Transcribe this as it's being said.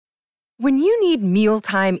When you need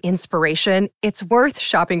mealtime inspiration, it's worth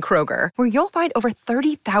shopping Kroger, where you'll find over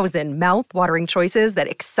 30,000 mouth-watering choices that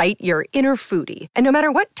excite your inner foodie. And no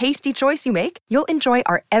matter what tasty choice you make, you'll enjoy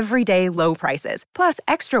our everyday low prices, plus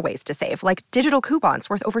extra ways to save, like digital coupons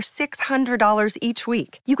worth over $600 each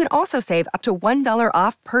week. You can also save up to $1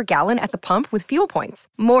 off per gallon at the pump with fuel points.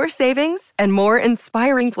 More savings and more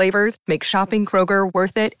inspiring flavors make shopping Kroger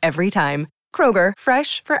worth it every time. Kroger,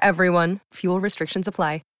 fresh for everyone. Fuel restrictions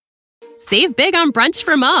apply. Save big on brunch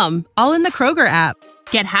for mom, all in the Kroger app.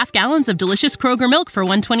 Get half gallons of delicious Kroger milk for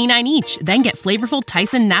 $1.29 each. Then get flavorful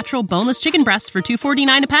Tyson natural boneless chicken breasts for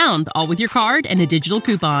 $2.49 a pound, all with your card and a digital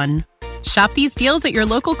coupon. Shop these deals at your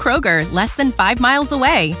local Kroger, less than 5 miles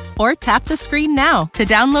away. Or tap the screen now to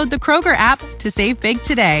download the Kroger app to save big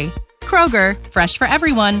today. Kroger, fresh for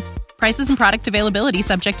everyone. Prices and product availability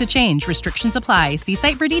subject to change. Restrictions apply. See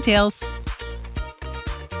site for details.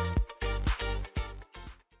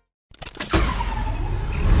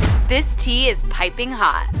 This tea is piping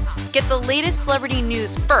hot. Get the latest celebrity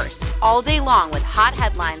news first all day long with hot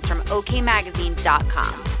headlines from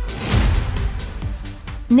okmagazine.com.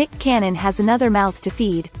 Nick Cannon has another mouth to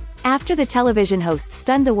feed. After the television host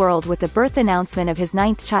stunned the world with the birth announcement of his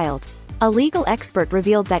 9th child, a legal expert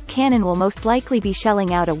revealed that Cannon will most likely be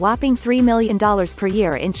shelling out a whopping $3 million per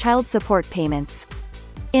year in child support payments.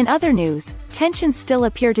 In other news, tensions still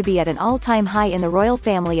appear to be at an all-time high in the royal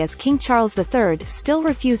family as King Charles III still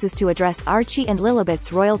refuses to address Archie and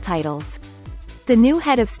Lilibet's royal titles. The new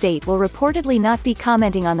head of state will reportedly not be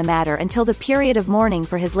commenting on the matter until the period of mourning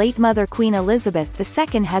for his late mother Queen Elizabeth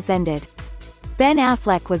II has ended. Ben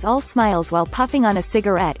Affleck was all smiles while puffing on a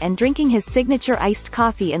cigarette and drinking his signature iced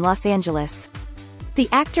coffee in Los Angeles. The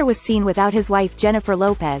actor was seen without his wife Jennifer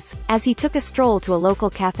Lopez, as he took a stroll to a local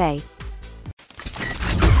cafe.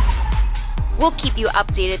 We'll keep you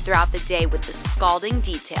updated throughout the day with the scalding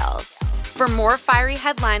details. For more fiery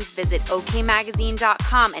headlines, visit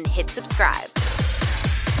okmagazine.com and hit subscribe.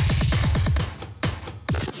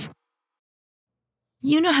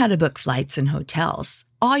 You know how to book flights and hotels.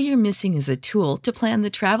 All you're missing is a tool to plan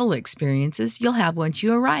the travel experiences you'll have once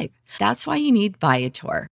you arrive. That's why you need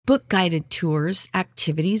Viator. Book guided tours,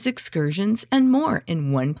 activities, excursions, and more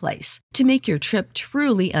in one place to make your trip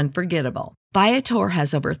truly unforgettable. Viator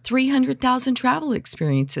has over 300,000 travel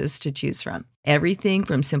experiences to choose from. Everything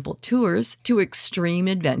from simple tours to extreme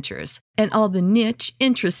adventures and all the niche,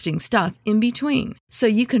 interesting stuff in between. So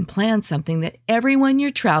you can plan something that everyone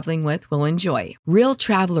you're traveling with will enjoy. Real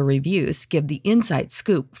traveler reviews give the inside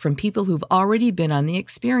scoop from people who've already been on the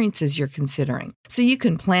experiences you're considering. So you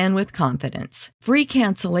can plan with confidence. Free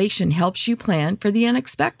cancellation helps you plan for the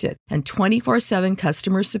unexpected. And 24/7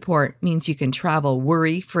 customer support means you can travel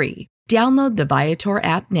worry-free. Download the Viator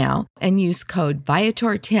app now and use code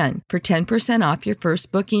Viator10 for 10% off your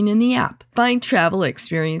first booking in the app. Find travel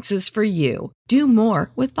experiences for you. Do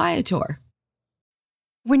more with Viator.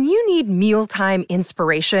 When you need mealtime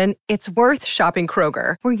inspiration, it's worth shopping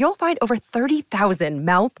Kroger, where you'll find over 30,000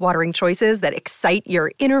 mouth-watering choices that excite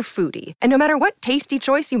your inner foodie. And no matter what tasty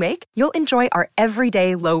choice you make, you'll enjoy our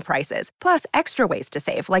everyday low prices, plus extra ways to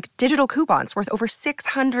save, like digital coupons worth over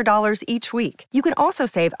 $600 each week. You can also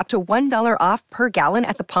save up to $1 off per gallon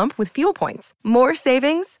at the pump with fuel points. More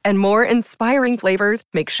savings and more inspiring flavors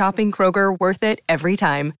make shopping Kroger worth it every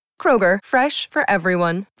time. Kroger, fresh for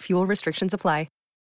everyone. Fuel restrictions apply.